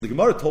The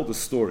Gemara told a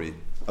story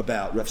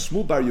about Rav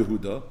Shmuel Bar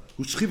Yehuda,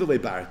 who shchiva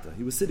le'barta.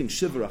 He was sitting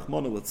shiva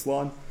Rachmana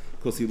litzlan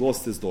because he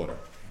lost his daughter.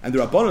 And the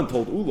Rabbanan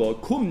told Ula,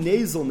 Kum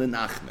nezel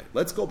nenachme.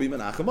 Let's go be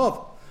menachem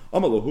av.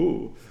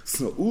 Amalahu.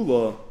 So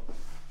Ula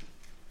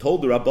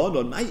told the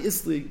Rabbanan, My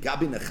isli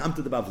gabi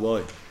nechamta de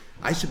bavloi.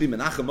 I should be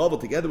menachem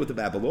av together with the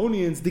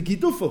Babylonians, the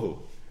gidufahu.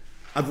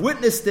 I've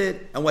witnessed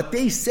it, and what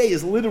they say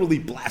is literally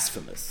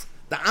blasphemous.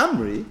 The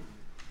Amri,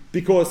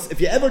 because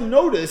if you ever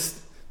noticed,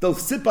 they'll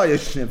sit by a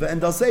shiva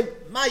and they'll say,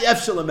 My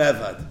efshalam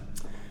evad.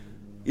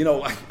 You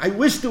know, I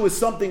wish there was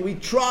something we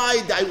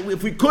tried,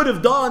 if we could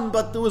have done,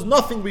 but there was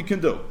nothing we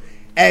can do.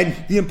 And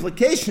the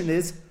implication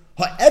is,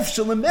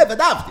 ha'efshalam evad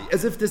avdi,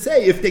 as if to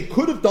say, if they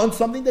could have done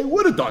something, they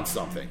would have done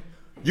something.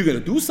 You're going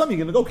to do something,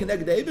 you're going to go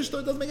connect the Eivishter,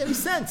 it doesn't make any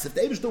sense. If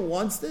the Eivishter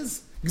wants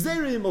this,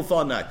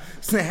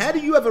 so how do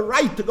you have a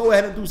right to go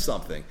ahead and do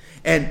something?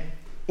 And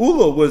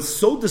Ula was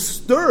so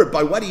disturbed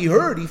by what he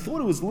heard, he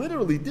thought it was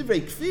literally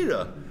divrei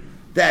kfira,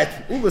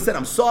 that Ula said,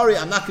 I'm sorry,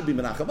 I'm not going to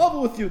be Menachem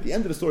Avel with you. The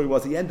end of the story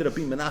was he ended up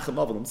being Menachem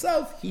Avel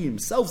himself. He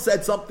himself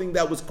said something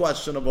that was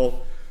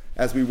questionable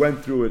as we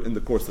went through it in the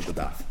course of the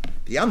daf.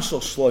 The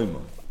Amshel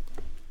Shloimo,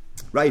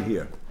 right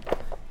here,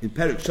 in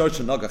Perik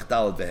Shosha Nagach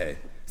Dalad Vehei,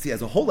 he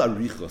has a whole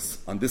arichos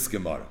on this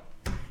Gemara.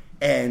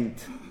 And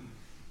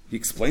he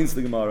explains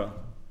the Gemara,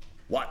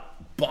 what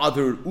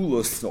bothered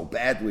Ula so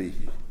badly.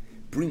 He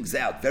brings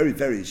out very,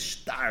 very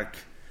stark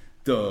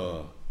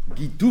the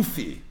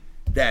gidufi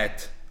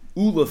that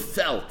Ula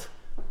felt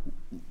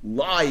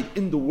lied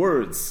in the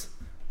words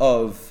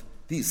of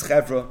these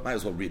chevra. Might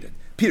as well read it.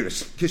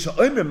 Pirish kisha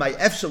omer my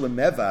efshalim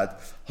mevad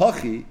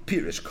hachi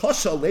pirish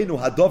kasha leinu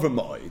hadover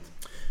ma'od.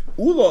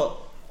 Ula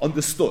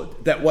understood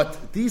that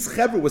what these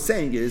chevra were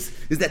saying is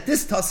that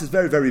this task is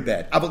very, very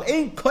bad. Aval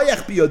ein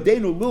koyach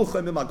biyodenu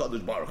lilchem im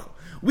HaKadosh Baruch Hu.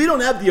 We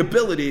don't have the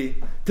ability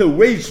to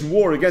wage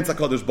war against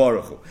HaKadosh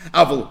Baruch Hu.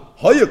 Aval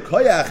hoya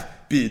koyach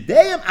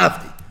biyodeyim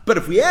avdi. But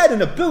if we had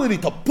an ability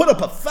to put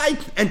up a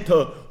fight and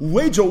to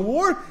wage a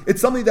war, it's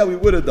something that we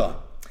would have done.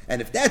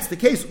 And if that's the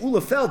case,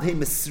 Ula felt, hey,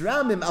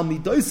 misramim al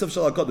midoisav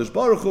shal HaKadosh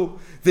Baruch Hu,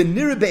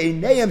 v'nir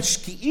be'einayim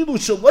shki'ilu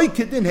shaloi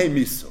kedin hey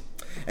misu.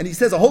 And he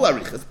says a whole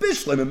arichas.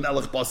 Bishleim im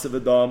melech basav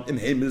adam im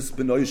hemis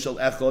b'noi shal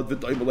echad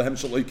v'doim lehem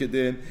shaloi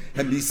kedin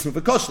hem misu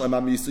v'koshlem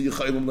ha misu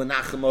yichaylim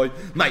l'nachemoi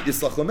may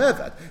yislach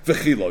l'mevad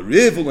v'chilo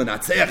rivu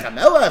l'natzeach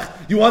ha-melech.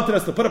 You wanted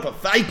us to put up a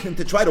fight and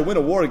to try to win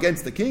a war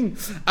against the king?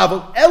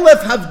 Aval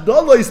elef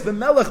havdolois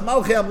b'melech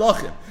malchei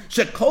amlachim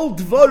shekol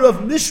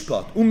dvarav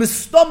mishpat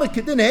u'mistama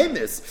kedin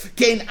hemis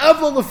kein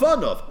avlo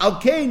lefanov al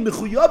kein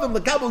mechuyavim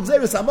l'kabel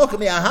gzeres hamokim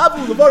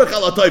me'ahavu l'varach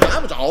al ha'toiv.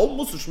 How much a whole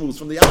Musa Shmuz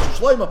from the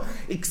Yamshel Shloimo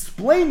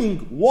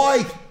explaining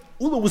why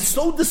Ula was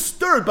so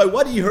disturbed by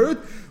what he heard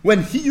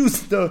when he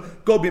used to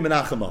go be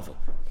Menachem Avel.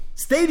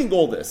 Stating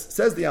all this,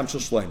 says the Yamshel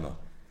Shloimo,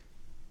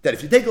 that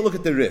if you take a look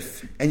at the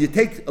Rif and you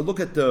take a look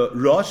at the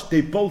Rosh,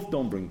 they both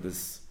don't bring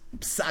this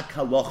psak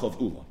halach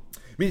of Ula. I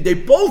mean, they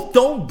both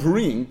don't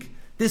bring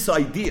this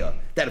idea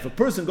that if a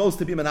person goes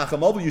to be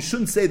Menachem Avel, you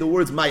shouldn't say the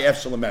words my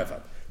efshalim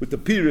evad with the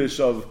pirish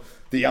of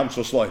the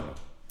Yamshel Shloimo.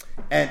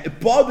 And it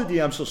bothered the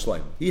Yamshel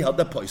Shloimo. He held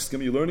that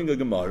poskim. You're learning a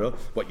Gemara,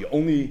 what you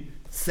only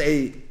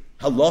say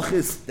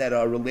halachas that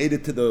are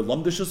related to the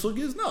lamdisha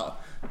sugis? No.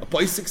 A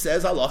Paisik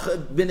says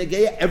halacha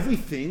v'negeya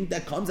everything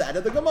that comes out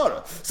of the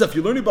Gemara. So if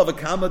you're learning Bava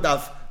Kama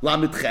daf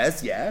Lamed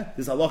Ches,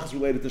 this halacha is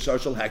related to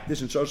Sharshal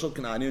Hektish and Sharshal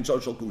Kanani and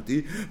Sharshal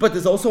Kuti, but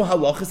there's also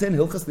halachas in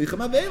Hilchas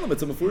Nichem Avelim.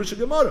 It's a Mefurish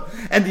Gemara.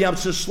 And the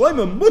Yamshel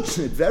Shloimo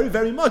muchnit very,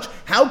 very much.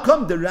 How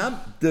come the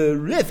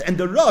Rif and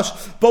the Rosh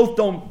both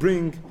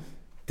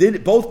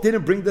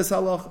didn't bring this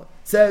halacha?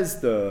 Says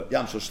the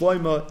Yamshel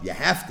Shloimo, you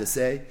have to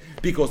say,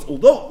 because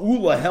although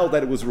Ula held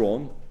that it was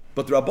wrong,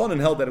 but the Rabbanan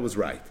held that it was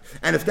right.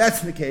 And if that's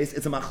the case,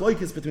 it's a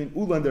machlokes between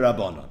Ula and the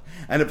Rabbanan.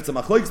 And if it's a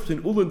machlokes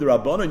between Ula and the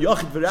Rabbanan,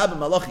 Yochid v'Rabbim,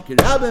 Malachi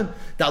k'Rabbim,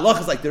 the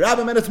halacha is like the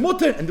Rabbim and it's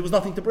mutter, and there was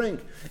nothing to bring.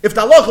 If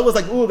the halacha was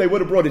like Ula, they would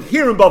have brought it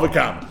here in Bava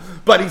Kama.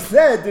 But he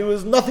said there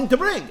was nothing to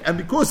bring. And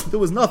because there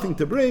was nothing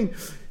to bring,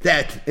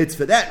 that it's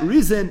for that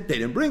reason they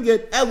didn't bring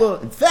it. Ella,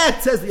 in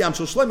fact, says the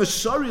Yamshel Shloimo,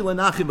 Shari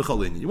l'nachim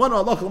b'cholini. You want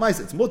to know halacha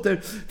l'maisa, it's mutter,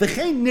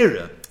 v'chein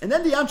nira. And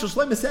then the Yamshel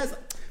Shloimo says,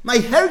 my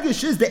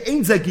hergish is the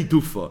ein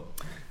zagidufa.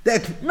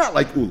 That not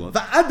like Ula.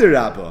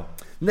 Va'adarabba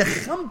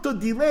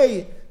nechamto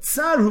delay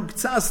tsar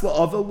huktsas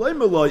la'avel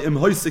loimeloi im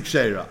hoisik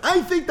sheira.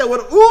 I think that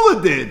what Ula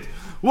did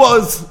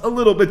was a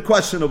little bit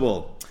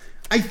questionable.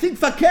 I think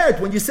fakert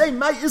when you say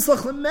my islach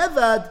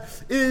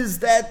lemevad is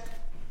that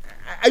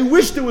I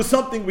wish there was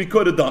something we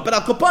could have done. But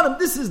al kapanim,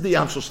 this is the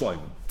Yamshel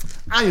Shloimo.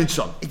 Ayin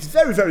Sham. It's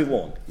very, very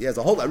long. He has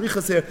a whole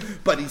arichas here,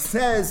 but he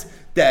says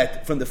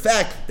that from the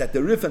fact that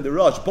the Rif and the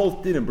Rosh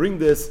both didn't bring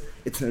this,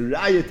 it's a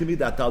raya to me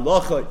that the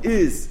halacha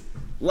is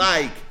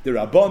like the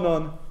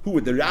Rabbanon, who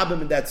were the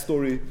Rabbim in that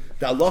story.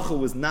 The halacha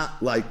was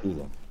not like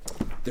Ula.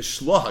 The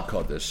Shloh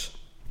HaKadosh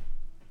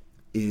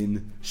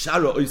in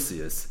Shara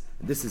Oisius,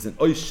 and this is in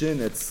Oishin,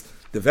 it's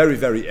the very,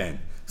 very end.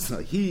 So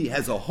he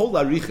has a whole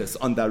arichas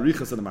on the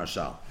arichas of the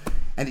Marshal.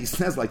 And he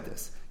says like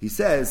this. He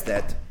says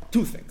that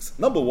two things.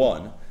 Number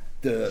one,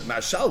 the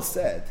Marshal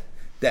said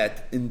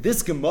that in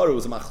this Gemara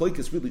was a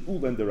machlokes really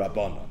Ula and the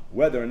Rabbanon,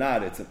 whether or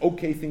not it's an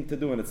okay thing to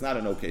do and it's not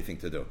an okay thing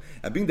to do.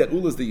 And being that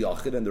Ula is the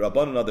Yachid and the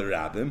Rabbanon are the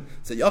Rabbim,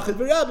 so Yachid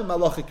v'Rabbim,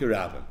 Malachik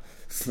v'Rabbim.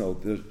 So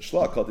the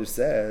Shlach Kodesh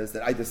says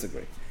that I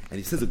disagree. And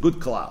he says a good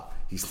klal.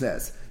 He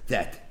says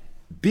that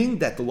being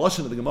that the lashon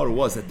of the Gemara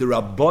was that the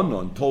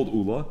Rabbanon told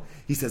Ula,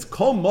 he says,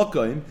 Kol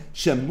Mokaim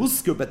Shem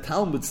Musker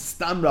Betalmud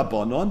Stam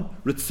Rabbanon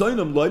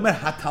Ritzoinam Loimer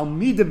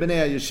HaTalmidim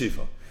B'nei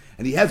HaYeshiva.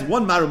 And he has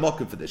one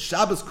Maramokim for this.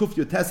 Shabbos Kuf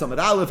Yotes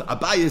Amud Aleph,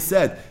 Abaye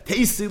said,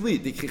 Teisi li,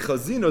 Dikhi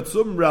Chazino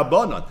Tzum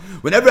Rabbanon.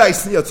 Whenever I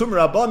see a Tzum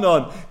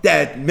Rabbanon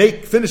that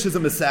finishes a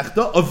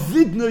Masechta,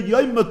 Avidna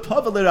Yoim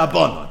Matava Le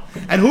Rabbanon.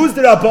 And who's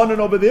the Rabbanon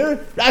over there?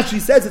 Rashi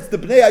says it's the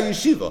Bnei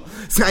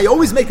HaYeshiva. So I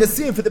always make a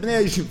scene for the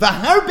Bnei HaYeshiva.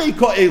 V'harbe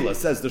Ko'ela,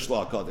 says the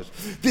Shlach Kodesh.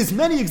 There's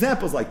many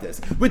examples like this,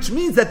 which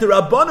means that the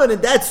Rabbanon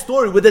in that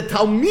story were the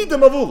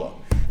Talmidim of Ula.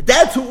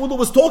 That's who Ula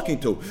was talking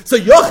to. So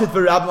Yochid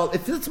v'Rabbim,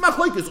 if it's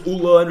machlokes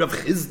Ula and Rav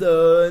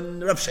Chizda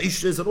and Rav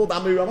Sheshes and all the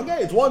Amiram,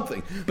 okay, it's one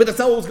thing. But that's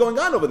not what was going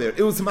on over there.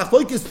 It was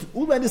machlokes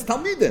Ula and his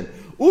Talmidim.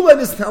 Ula and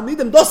his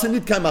Talmidim doesn't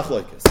need kind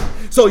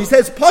machlokes. So he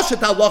says, Pashat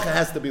halacha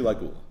has to be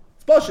like Ula.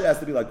 Pashat has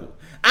to be like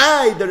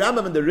Ula. The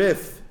Rambam and the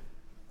Rif,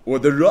 or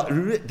the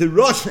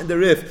Rosh and the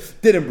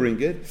Rif didn't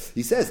bring it.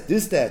 He says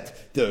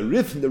that the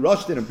Rif and the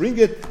Rosh didn't bring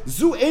it.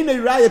 Zu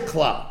einay raya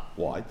klal.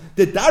 Why?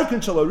 The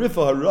darken shal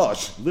arifa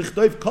harosh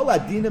lichtoiv kol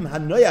adinim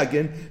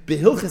hanoyagin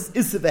behilchas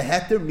issa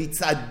veheter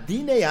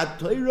mitzadinei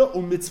hatoira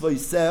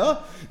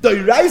umitzvoisea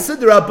doiraisa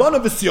derabana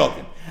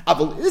v'syogin.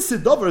 Aval issa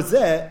dover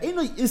zeh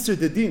einoi issa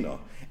dedina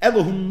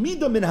elohum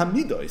mido min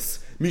hamidois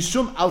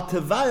mishum al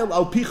tevayel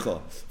al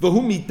picha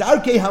v'hum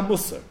midarkei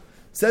hamusar.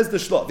 Says the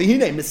Shloh.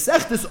 V'hinei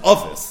mesechtes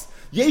office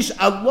yesh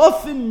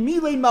alofin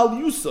milei mal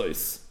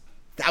yusois,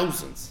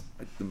 thousands.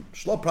 The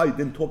Shloh probably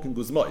didn't talk in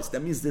Guzmois.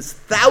 That means there's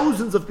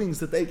thousands of things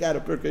to take out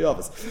of Pirkei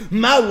Avos.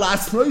 Ma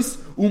lasmois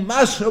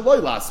u'ma sheloi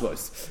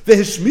lasmois.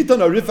 V'hishmiton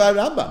arifa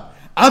Rambam.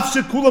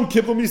 Afshe kulam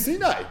kiblu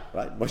misinai.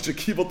 Right? Moshe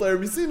kiblu toyer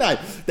misinai.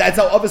 That's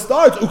how Avos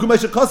starts.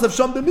 U'kumeshe kosav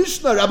sham the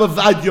Mishnah. Rabba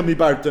vadyo mi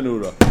bar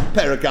tanura.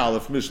 Perak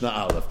Aleph, Mishnah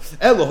Aleph.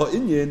 Elo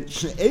ha'inyin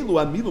she'elu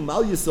ha'milu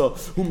mal yiso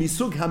hu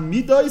misug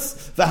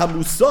ha'midois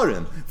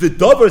v'ha'musorim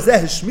v'dover zeh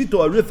hishmito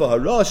arifa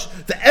ha'rosh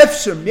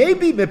v'efsher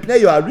maybe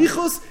mepnei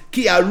ha'arichos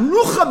ki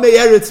arucha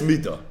me'eretz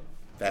midah.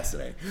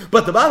 Fascinating.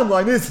 But the bottom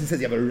line is, he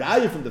says you have a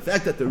raya from the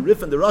fact that the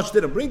Rif and the Rosh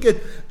didn't bring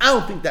it. I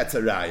don't think that's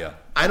a raya.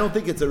 I don't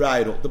think it's a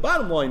raya at all. The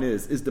bottom line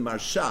is the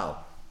Marshal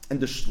and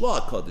the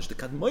Shloah Kodesh, the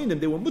Kadmoinim,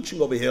 they were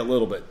mooching over here a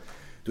little bit.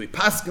 Do we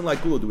paskin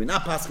like Ula? Do we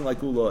not paskin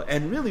like Ula?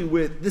 And really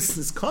where this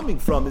is coming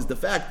from is the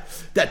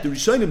fact that the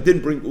Rishonim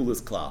didn't bring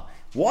Ula's klal.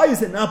 Why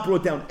is it not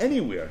brought down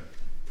anywhere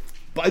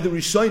by the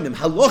Rishonim?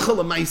 Halacha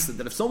l'maisa,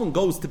 that if someone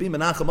goes to be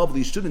Menachem Avli,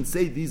 he shouldn't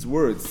say these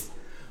words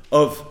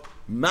of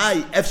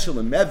my efshel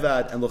and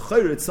mevad, and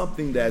l'chayr, it's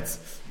something that's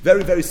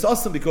very, very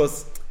sasam,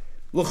 because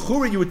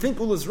l'chura, you would think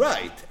Ula is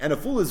right, and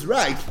if Ula is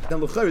right, then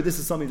l'chayr, this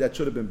is something that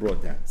should have been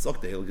brought down.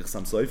 Sok the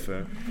Chasam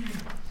Sofer,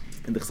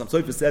 and the Chasam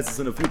Sofer says this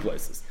in a few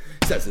places.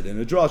 He says it in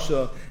a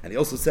drasha, and he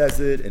also says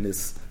it in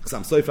his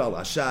Chasam Sofer al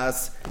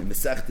Ashas, in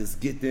Mesechtes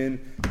Gittin,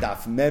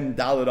 Daf Mem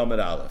Daled Amud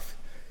Aleph.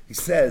 He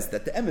says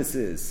that the emes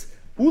is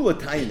Ula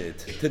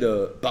tainit to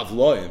the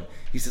Bavloim.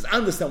 He says, I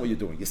understand what you're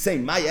doing. You're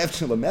saying my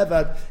efshel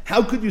mevad.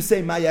 How could you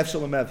say my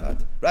efshel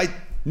mevad? Right?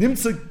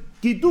 Nimtza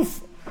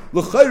giduf.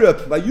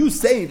 L'chayrab, by you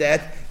saying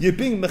that, you're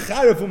being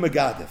mecharef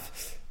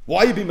u'megadef.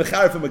 Why are you being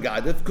mecharef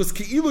u'megadef? Because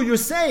ki'ilu, you're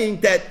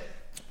saying that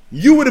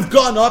you would have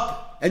gone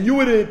up and you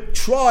would have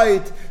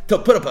tried to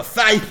put up a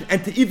fight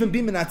and to even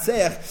be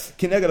menatzeach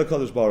kineged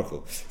HaKadosh Baruch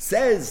Hu.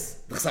 Says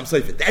the Chasam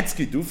Sofer, that's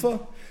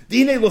kidufa.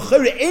 Dinei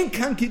l'chayre ain't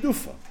kan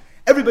kidufa.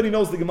 Everybody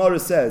knows the Gemara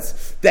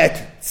says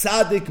that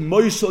tzaddik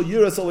moishel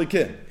yiras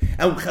olikin,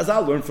 and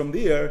Chazal learned from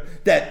there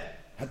that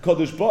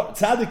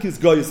tzaddik is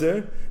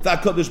geyser,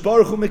 v'HaKadosh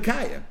Baruch Hu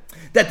mekayem.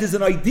 That there's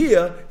an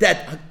idea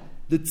that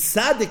the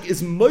tzaddik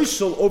is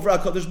moishel over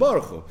HaKadosh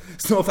Baruch Hu.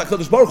 So if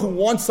HaKadosh Baruch Hu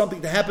wants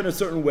something to happen a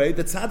certain way,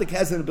 the tzaddik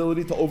has an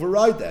ability to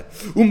override that.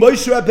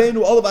 Moshe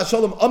Rabbeinu olav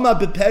hashalom amar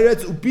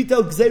beperetz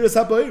ubitel gzeres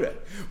haboire.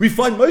 We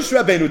find Moshe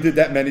Rabbeinu did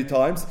that many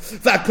times.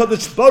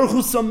 VaHaKadosh Baruch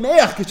Hu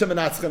sameach kishem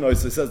menatzchen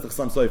oisei, says the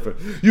Chasam Sofer.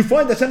 You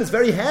find that Hashem is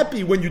very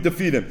happy when you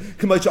defeat him.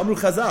 K'may amru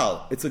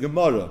Chazal. It's a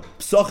Gemara.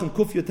 Psachim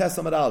kuf yotes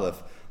amud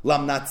aleph.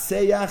 Lam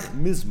natseach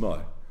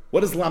mizmor.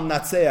 What does lam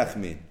natseach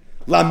mean?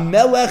 Lam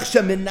melech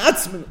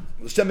shemenatzchen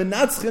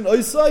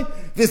oisei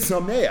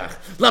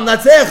v'sameach. Lam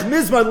natseach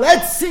mizmor.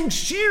 Let's sing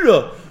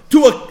shira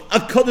to a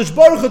Kadosh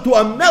Baruch Hu, to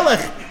a melech,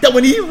 that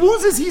when he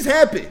loses, he's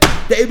happy.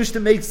 The Eibishter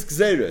makes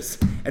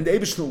gzeres, and the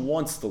Eibishter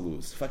wants to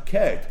lose.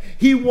 Fakert.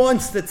 He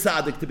wants the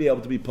tzaddik to be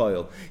able to be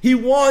poil. He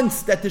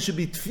wants that there should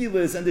be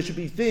tefillas, and there should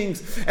be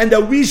things, and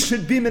that we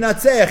should be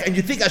menatzeach. And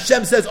you think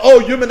Hashem says, oh,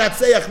 you're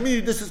menatzeach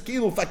me, this is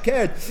kilu,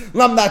 fakert.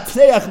 Lam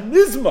natzeach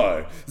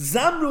mizmar.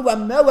 Zamru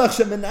lam melech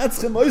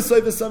shemenatzchem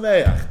oisoi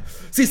v'sameach.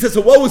 So he says,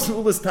 so what was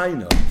Ula's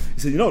Taina?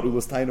 He said, you know what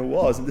Ula's Taina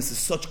was? And this is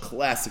such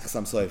classic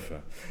Chasam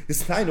Sofer.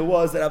 His Taina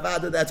was that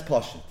Avada, that's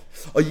Pashut.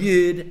 A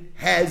Yid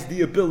has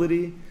the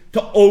ability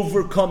to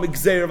overcome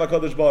Gzeir of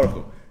HaKadosh Baruch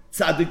Hu.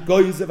 Tzaddik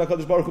goyzev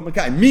HaKadosh Baruch Hu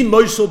Mekai. Mi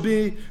moishel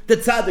bi, the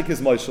tzaddik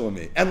is moishel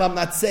me. And lam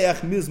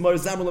natseach mizmor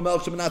zamar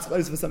l'melech shemenatz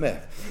chayis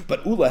v'samech.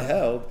 But Ula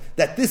held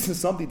that this is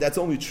something that's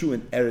only true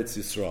in Eretz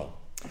Yisrael.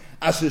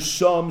 Asher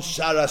shom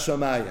shara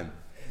shamayim,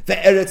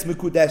 ve'eretz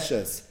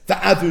mekudeshes,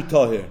 ve'avir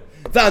tahir,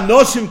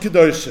 ve'anoshim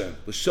kedoshim,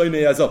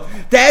 l'shoynei yazov.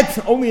 That's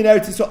only in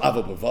Eretz Yisrael.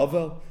 Aval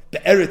b'vavel,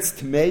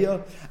 be'eretz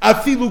tmeya,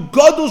 afilu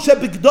godol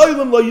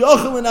shebigdoilim lo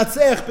yochel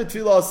l'natseach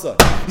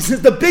betfilasah. He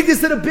says the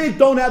biggest of the big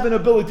don't have an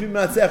ability to be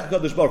Natseach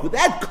HaKadosh Baruch Hu.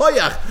 That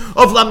koyach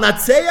of lam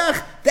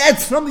natseach,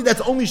 that's something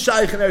that's only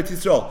shaykh in Eretz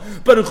Yisrael.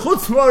 But in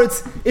Chutz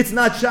La'aretz, it's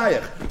not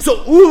shaykh.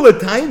 So Ula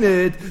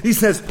Tainid, he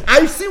says,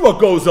 I see what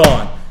goes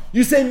on.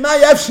 You say,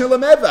 Ma'yav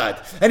Shalom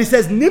Evad. And he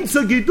says,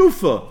 Nimtza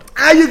Gidufa.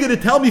 Are you going to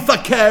tell me,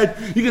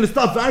 Fakad, you're going to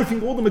start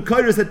verifying all the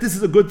Mekayros that this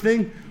is a good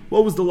thing?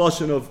 What was the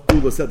lashon of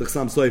Ula, said the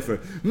Chassam Sofer?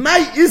 My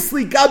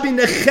isli gabi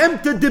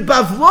nechemta de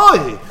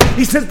bavloi.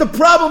 He says the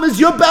problem is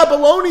you're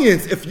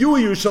Babylonians. If you were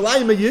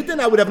Yerushalayim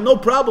Yidden, I would have no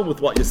problem with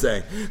what you're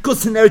saying.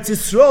 Because in Eretz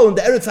Yisrael, in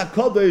the Eretz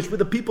HaKadosh, where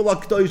the people are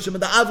Kedoshim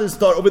and the Avos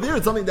start, over there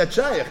it's something that's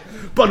shaykh.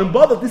 But in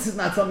Babel, this is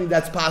not something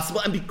that's possible.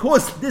 And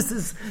because this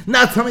is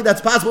not something that's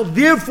possible,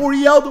 therefore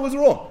he held it was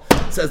wrong.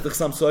 Says the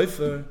Chassam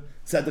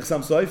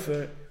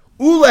Sofer,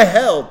 Ula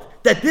held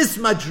that this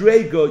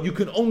Madrega you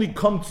can only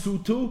come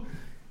to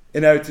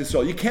in Eretz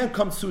Yisrael. You can't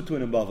come to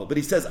in Bavel. But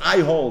he says,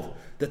 I hold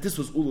that this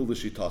was Ula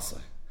l'shitasai.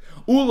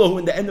 Ula, who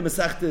in the end of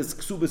Masechtes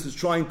Ksubis is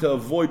trying to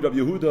avoid Rabbi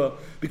Yehuda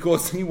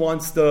because he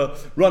wants to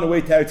run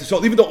away to Eretz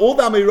Yisrael, even though all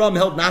the Amiram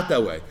held not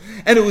that way.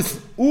 And it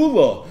was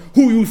Ula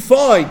who you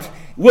find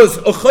was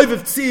a Chayv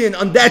of Tzion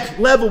on that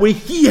level where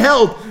he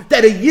held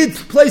that a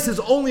Yid's place is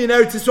only in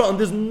Eretz Yisrael and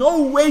there's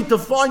no way to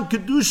find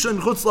Kedusha in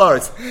Chutz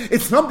La'aretz.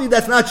 It's something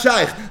that's not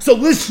shaykh. So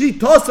Lishi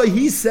Tasa,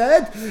 he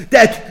said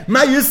that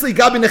Ma Yisli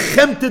Gabi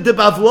Nechemte de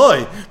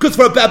Bavloi. Because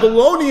for a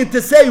Babylonian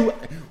to say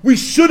we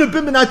should have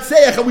been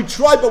Menatzeach and we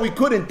tried but we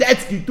couldn't,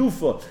 that's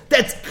Gidufa.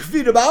 That's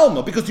Kfir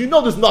Ba'alma. Because you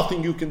know there's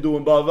nothing you can do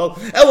in Bavel.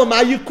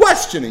 Elamai, you're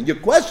questioning.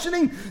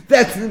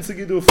 That's Nimsa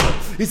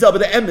Gidufa. He said, but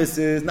the emes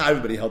is, not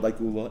everybody held like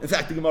Ula. In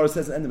fact, the Gemara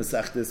says in the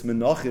Masechtes,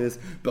 Menachis,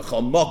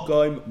 B'chal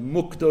Makayim,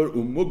 Muktar,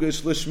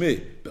 Umugish,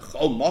 Lishmi.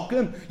 B'chal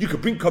Makayim? You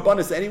could bring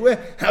Karbanis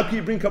anywhere? How can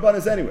you bring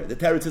Karbanis anywhere? The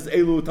Torah says,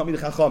 Elu, Tamid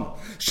Chacham.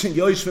 Shin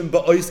Yoshvim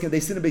Ba'oisk, and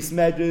they sit in Beis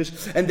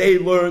Medrash, and they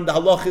learn the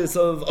halachas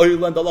of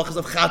Oil and the halachas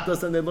of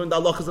Chatas, and they learn the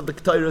halachas of the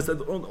Ketayr,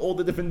 and all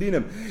the different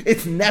dinim.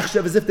 It's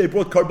nechshav as if they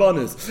brought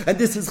karbanas. And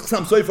this is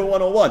Chassam Sofer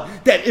 101.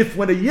 That if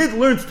when a Yid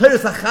learns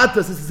Teres HaChatas,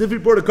 it's as if he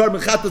brought a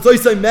carbon Chatas,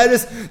 Oisai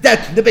Meres,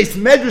 that the Beis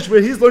Medrash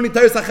where he's learning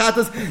Teres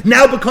HaChatas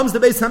now becomes the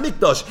Beis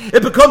HaMikdash.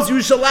 It becomes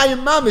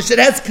Yerushalayim Mamish. It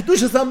has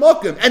Kedushas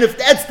HaMokim. And if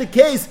that's the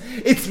case,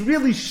 it's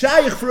really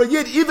shaykh for a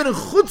Yid, even in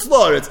Chutz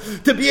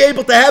La'aretz, to be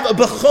able to have a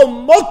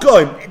B'chol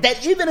Mokim,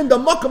 that even in the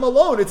Mokim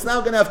alone, it's now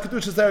going to have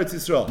Kedushas Eretz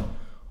Yisrael.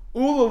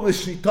 Ula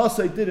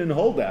L'Shnitasai didn't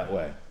hold that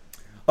way.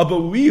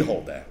 But we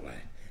hold that way.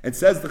 And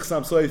says the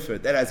Chassam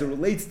Sofer that as it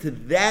relates to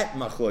that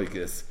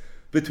machloikis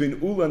between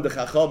Ula and the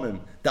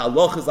Chachamim, the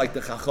halach is like the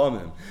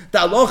Chachamim. The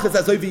halach is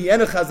as if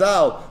Yenech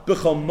Chazal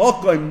b'chol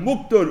mokim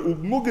muktar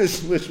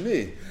u'mugish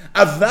lishmi.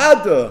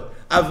 Avada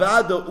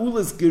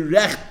Ula's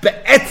gerecht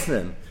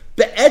be'etzem.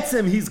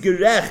 Be'etzem he's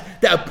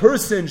gerech that a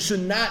person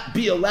should not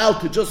be allowed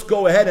to just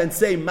go ahead and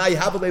say my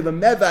havalei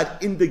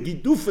lemevad in the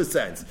gidufa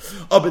sense.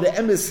 But the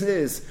emes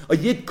is a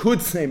Yid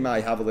could say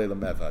my havalei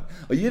lemevad.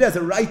 A Yid has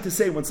a right to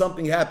say when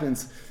something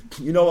happens,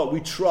 you know what, we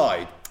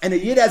tried. And a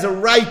Yid has a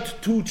right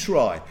to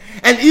try.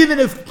 And even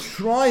if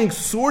trying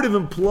sort of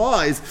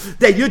implies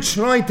that you're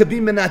trying to be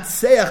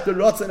menatzeach the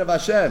Ratzon of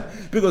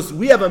Hashem, because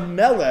we have a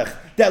melech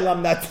that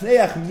lam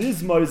natzeach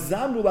mizmor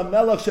zamru la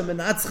melech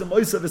shemenatzchem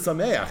oisa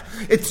v'sameach.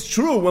 It's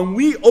true, when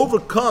we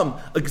overcome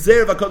a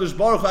gzeir of HaKadosh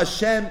Baruch Hu,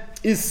 Hashem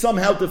is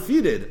somehow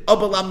defeated.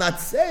 But lam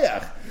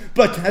natzeach,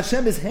 but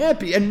Hashem is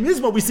happy. And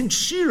Mizmor, we sing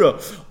Shira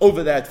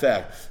over that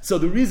fact. So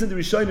the reason the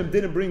Rishonim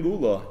didn't bring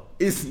Ula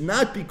is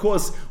not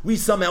because we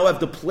somehow have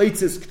the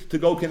places to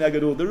go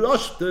Keneged Ula.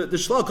 The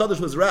Shlach Kadosh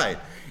was right.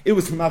 It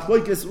was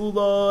Machloikes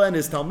Ula and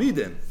his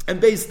Talmidim.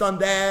 And based on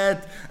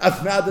that,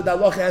 Afnad the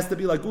halacha has to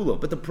be like Ula.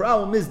 But the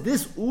problem is,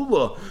 this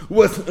Ula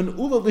was an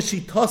Ula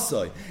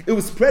l'shitasai. It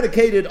was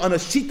predicated on a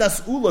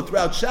shitas Ula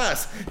throughout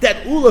Shas.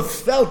 That Ula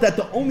felt that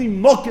the only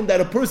mokim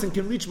that a person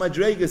can reach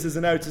Madregas is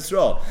in Eretz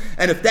Yisrael.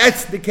 And if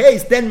that's the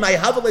case, then my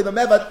Havalei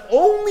Lamevad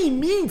only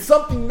means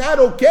something not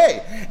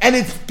okay. And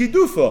it's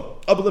Gidufa.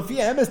 But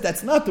Lafia Emes,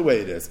 that's not the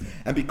way it is.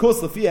 And because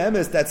Lafia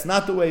Emes, that's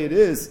not the way it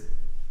is,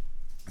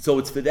 so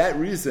it's for that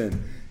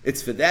reason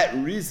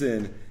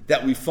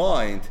that we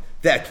find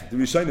that the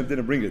Rishonim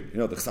didn't bring it. You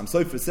know, the Chassam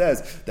Sofer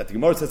says that the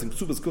Gemara says in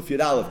Ksubas Kuf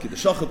Yud Aleph,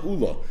 Kiddushachat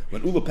Ula,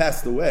 when Ula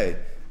passed away,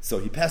 so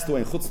he passed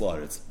away in Chutz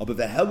La'aretz. Aber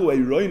v'helu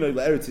eiroinoi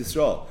la'eretz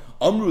Yisrael.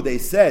 Amru, they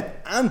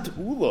said, Ant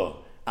Ula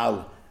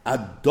al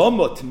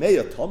Adama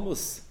Tmeya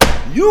Thomas.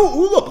 You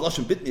Ula,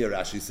 B'lashon Bitni,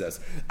 Rashi says.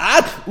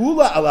 At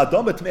Ula al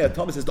Adama Tmei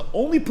Thomas is the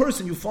only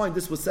person you find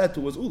this was said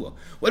to was Ula.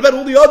 What about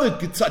all the other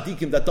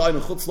tzaddikim that died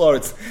in Chutz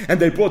La'aretz and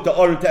they brought the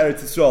Aron to Eretz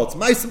Yisrael? It's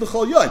Ma'aseh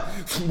B'chol Yom.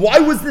 Why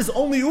was this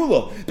only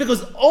Ula?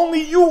 Because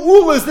only you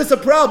Ula is this a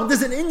problem.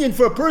 There's an Indian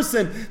for a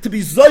person to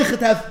be Zoichet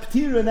to have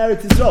P'tira in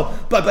Eretz Yisrael.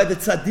 But by the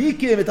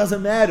tzaddikim, it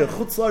doesn't matter.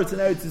 Chutz La'aretz in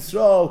Eretz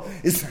Yisrael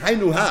is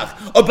Hainu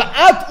Hach. But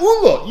at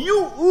Ula,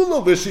 you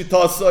Ula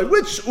V'shitasai.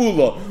 Which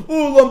Ula?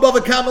 Ula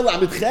Bava Kamal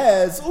Amid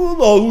Ches.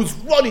 Ula who's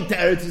running to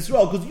Eretz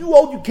Yisrael because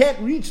you can't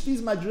reach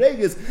these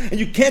madregas and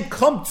you can't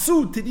come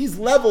to these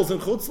levels in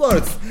Chutz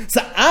La'aretz.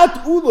 So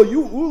at Ula,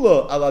 you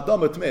Ula al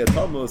Adama Tmei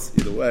Tamus.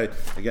 Either way,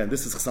 again,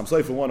 this is Chassam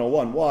Sofer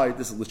 101. Why?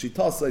 This is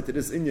L'Shitasai to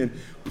this Indian.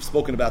 We've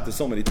spoken about this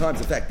so many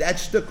times. In fact, that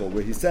shtickle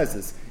where he says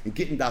this in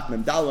Gittin Daf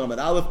Mem Daled and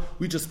Aleph,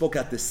 we just spoke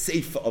at the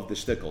Seifa of the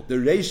shtickle. The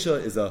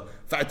Reisha is a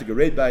Fartiga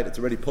Reidbait. It's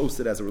already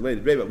posted as a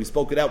related Reidbait. We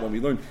spoke it out when we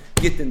learned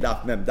Gittin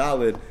Daf Mem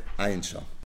Daled Ayin Sham.